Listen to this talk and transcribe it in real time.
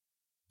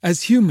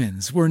As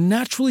humans, we're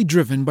naturally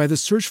driven by the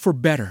search for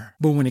better.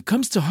 But when it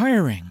comes to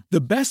hiring,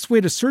 the best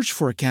way to search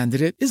for a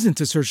candidate isn't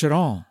to search at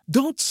all.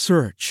 Don't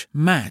search,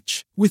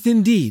 match with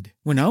Indeed.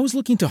 When I was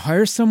looking to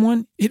hire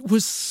someone, it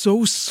was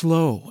so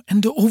slow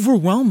and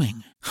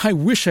overwhelming. I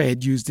wish I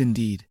had used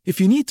Indeed.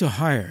 If you need to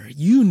hire,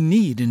 you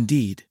need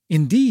Indeed.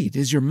 Indeed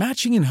is your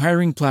matching and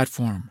hiring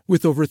platform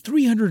with over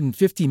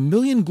 350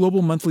 million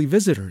global monthly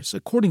visitors,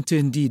 according to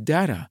Indeed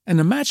data, and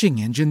a matching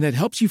engine that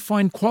helps you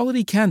find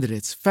quality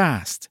candidates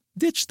fast.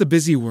 Ditch the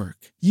busy work.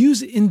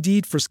 Use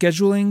Indeed for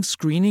scheduling,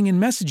 screening,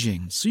 and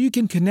messaging so you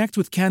can connect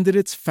with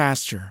candidates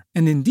faster.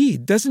 And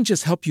Indeed doesn't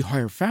just help you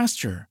hire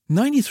faster.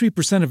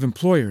 93% of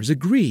employers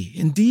agree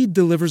Indeed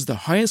delivers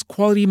the highest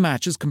quality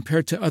matches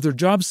compared to other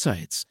job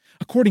sites,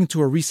 according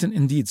to a recent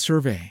Indeed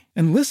survey.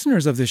 And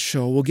listeners of this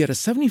show will get a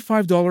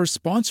 $75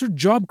 sponsored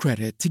job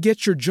credit to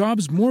get your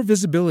jobs more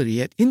visibility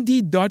at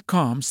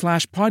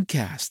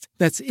Indeed.com/podcast.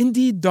 That's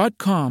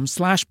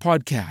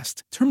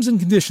Indeed.com/podcast. Terms and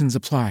conditions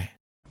apply.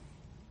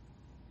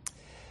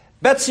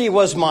 Betsy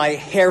was my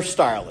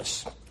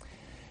hairstylist.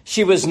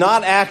 She was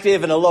not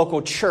active in a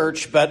local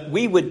church, but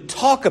we would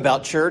talk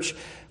about church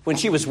when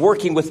she was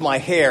working with my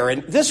hair.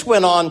 And this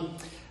went on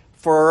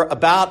for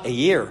about a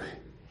year.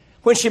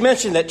 When she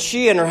mentioned that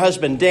she and her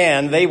husband,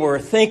 Dan, they were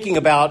thinking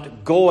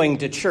about going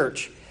to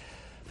church.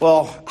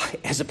 Well,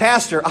 as a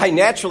pastor, I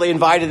naturally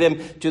invited them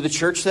to the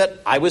church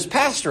that I was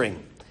pastoring.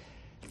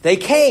 They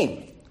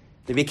came.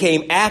 They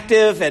became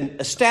active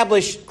and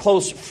established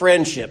close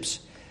friendships.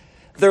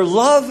 Their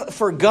love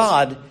for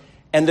God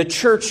and the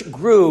church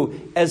grew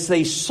as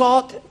they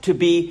sought to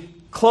be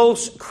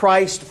close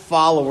Christ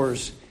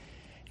followers,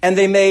 and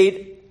they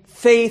made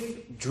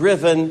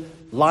faith-driven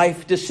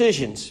life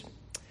decisions.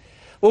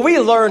 Well, we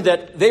learned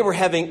that they were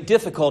having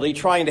difficulty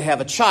trying to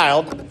have a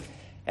child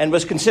and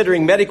was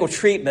considering medical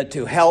treatment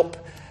to help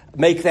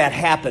make that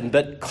happen,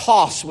 but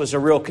cost was a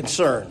real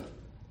concern.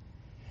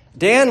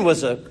 Dan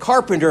was a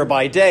carpenter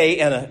by day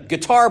and a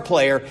guitar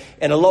player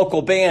in a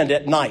local band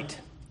at night.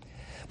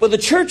 But the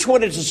church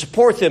wanted to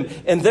support them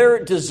in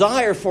their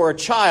desire for a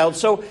child,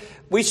 so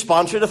we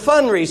sponsored a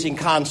fundraising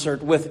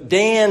concert with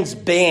Dan's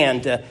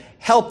band to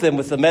help them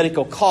with the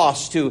medical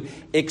costs to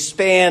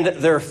expand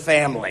their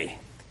family.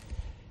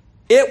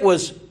 It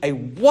was a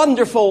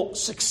wonderful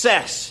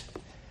success.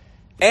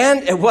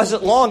 And it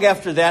wasn't long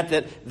after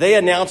that they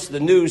announced the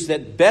news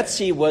that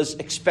Betsy was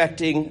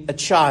expecting a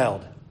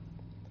child.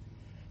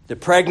 The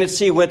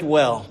pregnancy went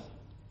well.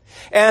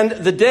 And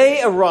the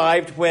day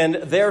arrived when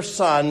their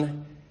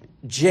son,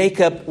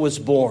 Jacob, was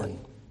born.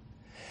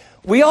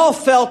 We all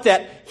felt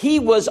that he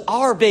was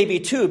our baby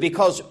too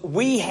because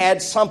we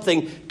had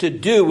something to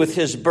do with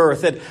his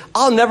birth. And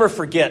I'll never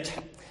forget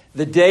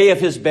the day of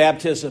his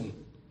baptism.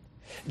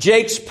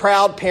 Jake's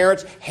proud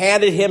parents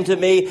handed him to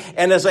me,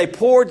 and as I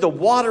poured the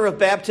water of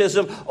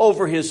baptism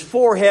over his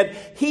forehead,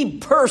 he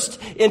burst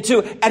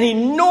into an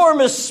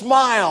enormous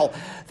smile.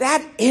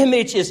 That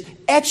image is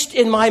etched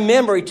in my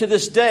memory to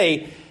this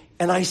day,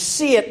 and I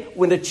see it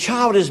when a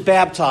child is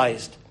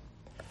baptized.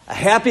 A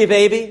happy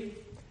baby,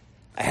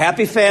 a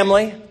happy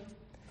family,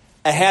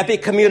 a happy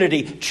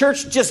community.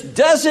 Church just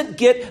doesn't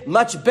get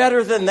much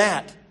better than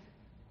that.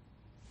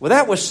 Well,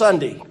 that was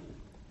Sunday,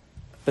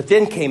 but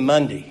then came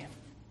Monday.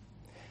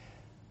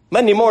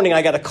 Monday morning,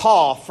 I got a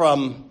call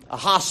from a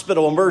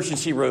hospital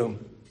emergency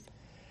room.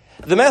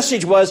 The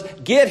message was,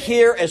 get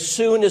here as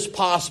soon as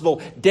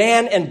possible.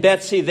 Dan and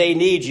Betsy, they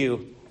need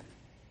you.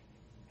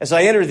 As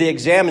I entered the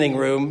examining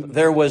room,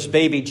 there was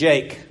baby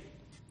Jake,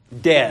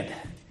 dead,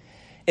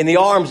 in the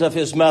arms of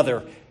his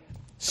mother.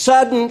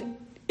 Sudden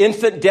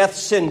infant death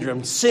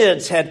syndrome,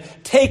 SIDS,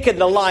 had taken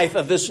the life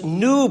of this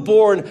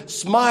newborn,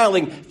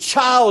 smiling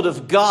child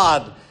of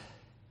God.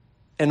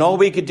 And all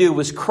we could do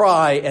was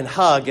cry and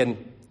hug and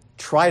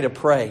try to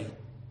pray.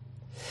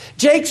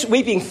 Jake's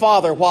weeping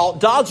father, while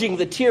dodging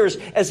the tears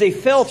as they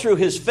fell through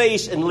his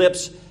face and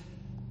lips,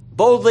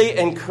 boldly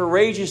and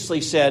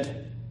courageously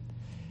said,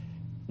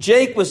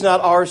 Jake was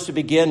not ours to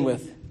begin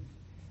with.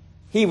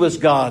 He was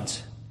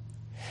God's.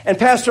 And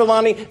Pastor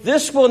Lonnie,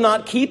 this will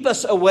not keep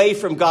us away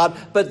from God,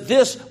 but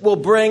this will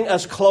bring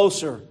us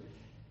closer.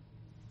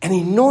 An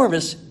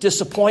enormous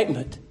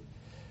disappointment.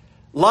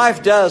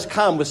 Life does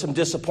come with some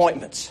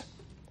disappointments.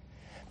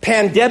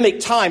 Pandemic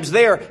times,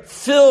 they are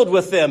filled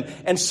with them.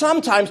 And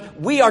sometimes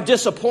we are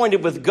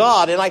disappointed with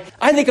God. And I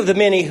think of the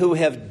many who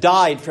have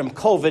died from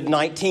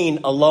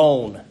COVID-19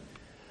 alone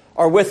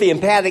or with the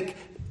empathic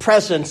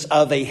presence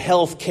of a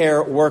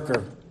healthcare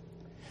worker.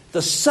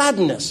 The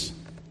suddenness,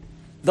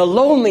 the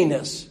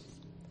loneliness.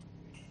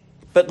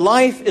 But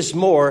life is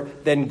more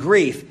than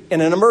grief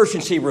in an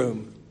emergency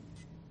room.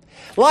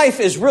 Life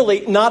is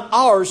really not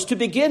ours to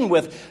begin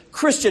with.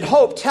 Christian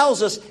hope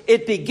tells us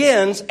it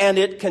begins and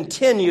it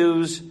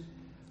continues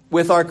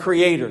with our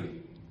Creator.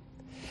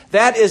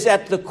 That is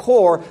at the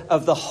core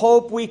of the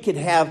hope we can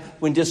have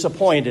when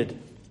disappointed.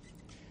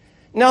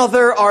 Now,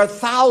 there are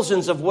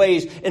thousands of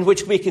ways in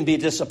which we can be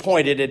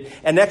disappointed.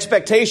 An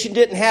expectation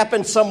didn't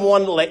happen,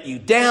 someone let you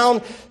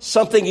down,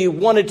 something you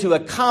wanted to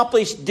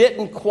accomplish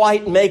didn't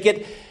quite make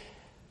it.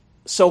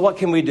 So what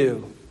can we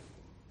do?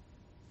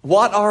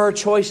 What are our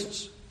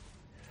choices?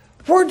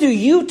 Where do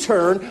you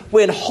turn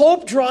when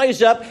hope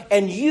dries up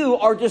and you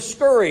are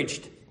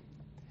discouraged?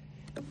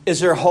 Is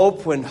there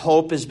hope when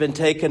hope has been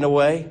taken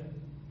away?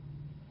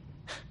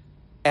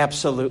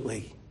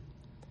 Absolutely.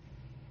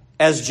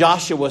 As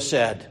Joshua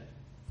said,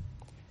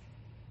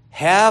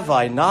 "Have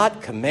I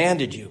not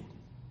commanded you?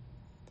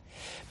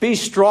 Be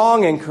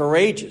strong and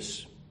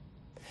courageous.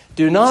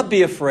 Do not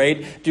be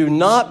afraid. Do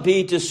not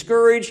be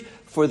discouraged,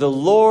 for the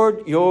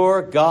Lord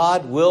your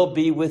God will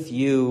be with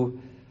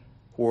you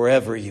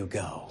wherever you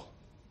go."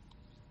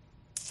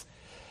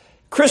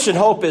 Christian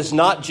hope is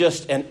not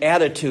just an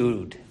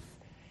attitude.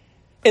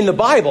 In the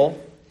Bible,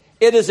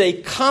 it is a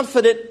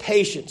confident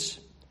patience.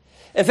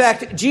 In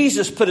fact,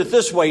 Jesus put it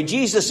this way.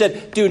 Jesus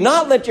said, "Do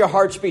not let your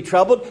hearts be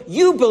troubled.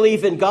 You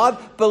believe in God,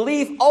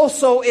 believe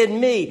also in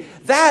me."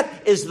 That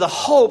is the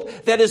hope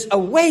that is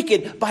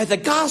awakened by the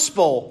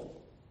gospel.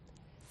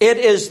 It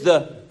is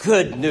the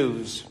good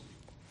news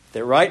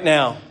that right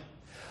now,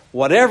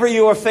 whatever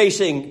you are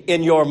facing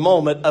in your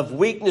moment of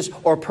weakness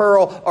or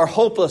peril or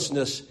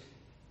hopelessness,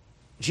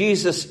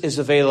 Jesus is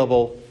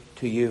available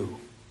to you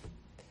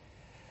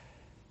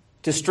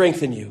to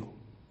strengthen you.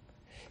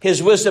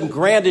 His wisdom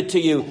granted to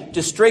you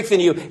to strengthen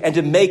you and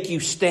to make you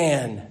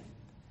stand.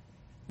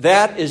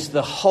 That is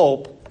the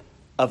hope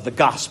of the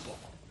gospel.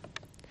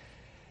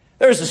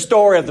 There's a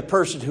story of the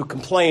person who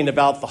complained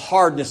about the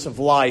hardness of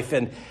life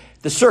and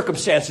the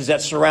circumstances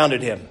that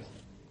surrounded him.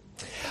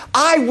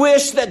 "I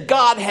wish that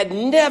God had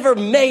never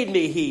made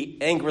me," he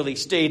angrily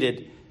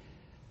stated.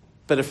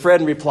 But a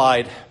friend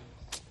replied,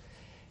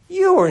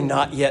 "You are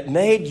not yet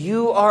made.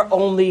 You are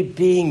only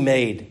being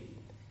made.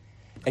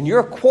 And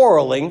you're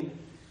quarreling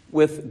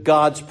with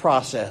God's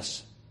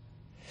process."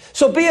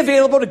 So be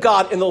available to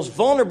God in those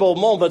vulnerable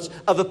moments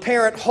of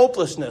apparent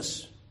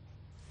hopelessness.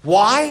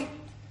 Why?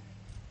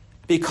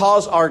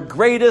 Because our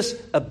greatest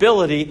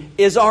ability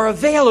is our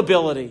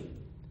availability.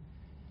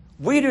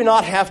 We do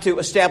not have to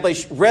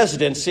establish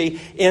residency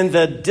in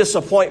the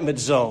disappointment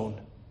zone.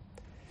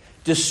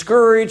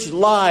 Discouraged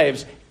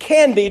lives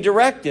can be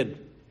directed.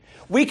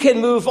 We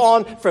can move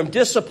on from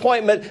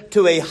disappointment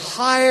to a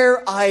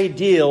higher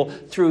ideal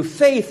through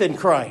faith in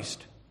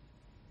Christ.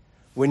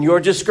 When you're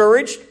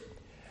discouraged,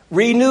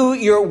 renew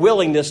your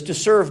willingness to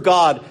serve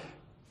God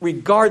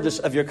regardless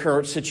of your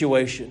current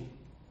situation.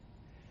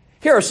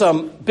 Here are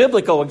some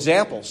biblical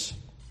examples.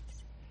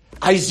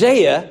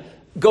 Isaiah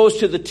goes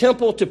to the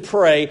temple to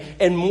pray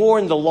and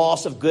mourn the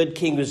loss of good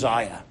King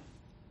Uzziah.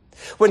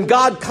 When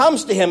God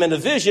comes to him in a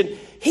vision,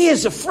 he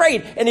is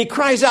afraid and he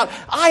cries out,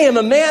 "I am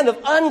a man of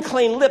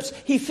unclean lips."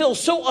 He feels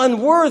so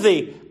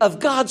unworthy of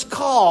God's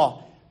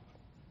call.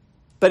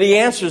 But he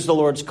answers the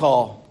Lord's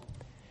call.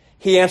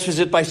 He answers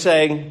it by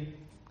saying,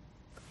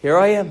 "Here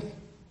I am,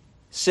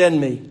 send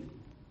me."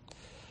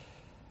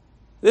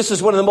 This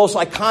is one of the most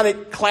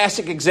iconic,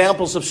 classic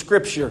examples of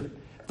Scripture.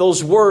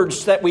 Those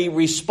words that we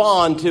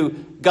respond to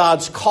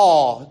God's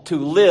call to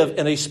live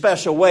in a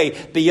special way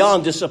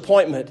beyond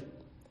disappointment.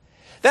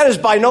 That is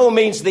by no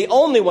means the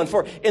only one,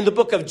 for in the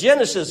book of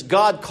Genesis,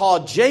 God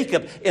called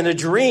Jacob in a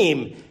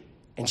dream,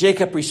 and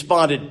Jacob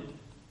responded,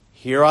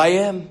 "Here I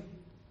am."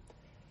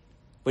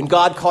 When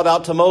God called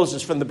out to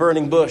Moses from the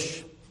burning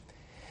bush,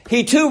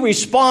 he too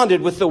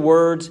responded with the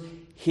words,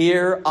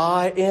 "Here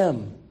I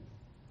am."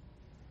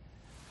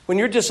 When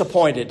you're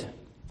disappointed,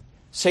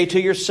 say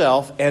to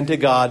yourself and to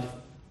God,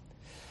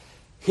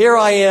 "Here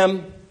I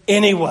am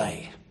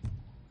anyway."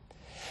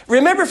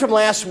 Remember from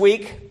last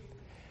week,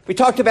 we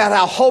talked about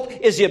how hope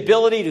is the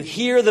ability to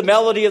hear the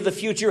melody of the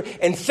future,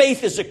 and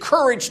faith is the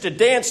courage to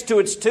dance to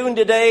its tune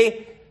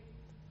today.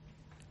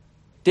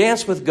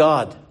 Dance with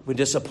God when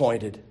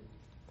disappointed.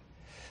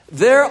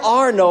 There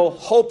are no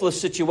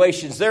hopeless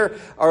situations. There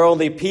are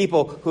only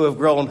people who have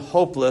grown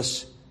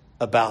hopeless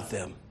about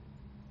them.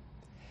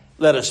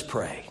 Let us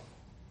pray.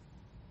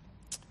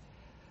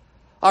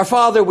 Our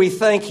Father, we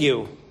thank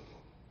you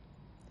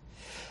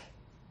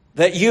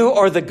that you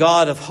are the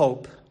God of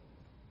hope.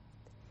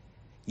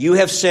 You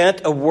have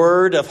sent a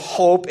word of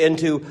hope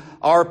into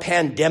our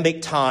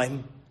pandemic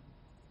time.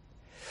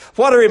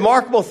 What a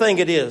remarkable thing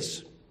it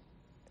is.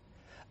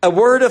 A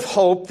word of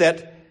hope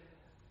that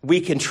we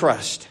can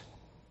trust.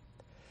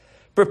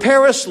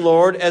 Prepare us,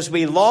 Lord, as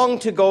we long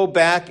to go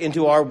back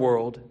into our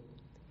world,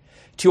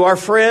 to our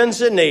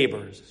friends and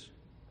neighbors,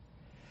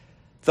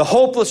 the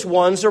hopeless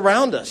ones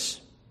around us,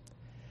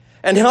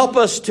 and help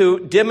us to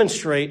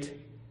demonstrate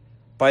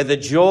by the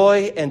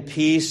joy and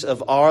peace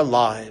of our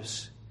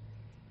lives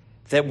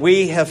that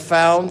we have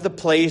found the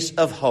place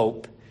of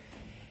hope,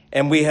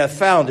 and we have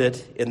found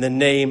it in the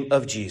name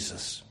of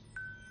Jesus.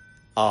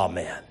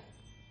 Amen.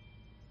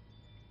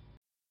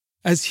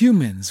 As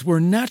humans, we're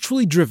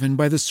naturally driven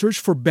by the search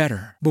for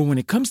better. But when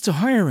it comes to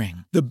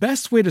hiring, the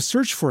best way to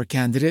search for a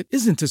candidate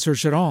isn't to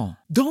search at all.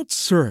 Don't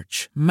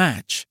search,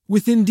 match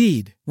with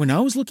Indeed. When I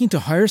was looking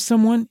to hire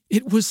someone,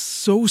 it was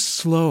so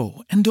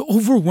slow and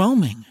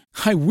overwhelming.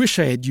 I wish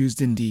I had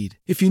used Indeed.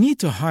 If you need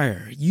to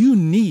hire, you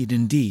need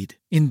Indeed.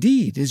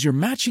 Indeed is your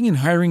matching and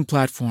hiring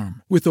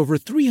platform with over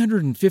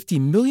 350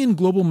 million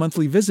global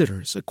monthly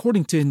visitors,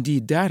 according to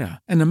Indeed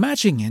data, and a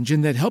matching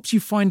engine that helps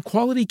you find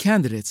quality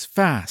candidates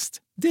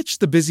fast. Ditch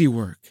the busy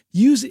work.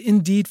 Use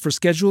Indeed for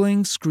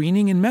scheduling,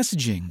 screening, and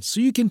messaging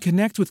so you can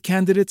connect with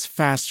candidates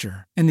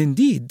faster. And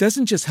Indeed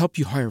doesn't just help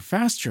you hire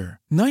faster.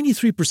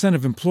 93%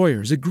 of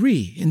employers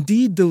agree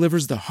Indeed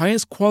delivers the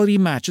highest quality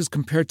matches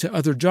compared to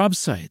other job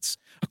sites,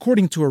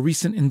 according to a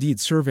recent Indeed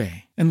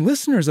survey. And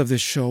listeners of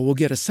this show will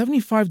get a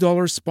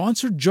 $75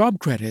 sponsored job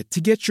credit to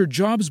get your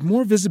jobs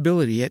more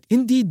visibility at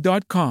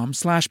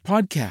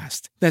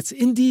Indeed.com/podcast. That's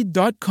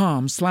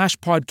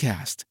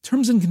Indeed.com/podcast.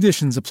 Terms and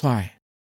conditions apply.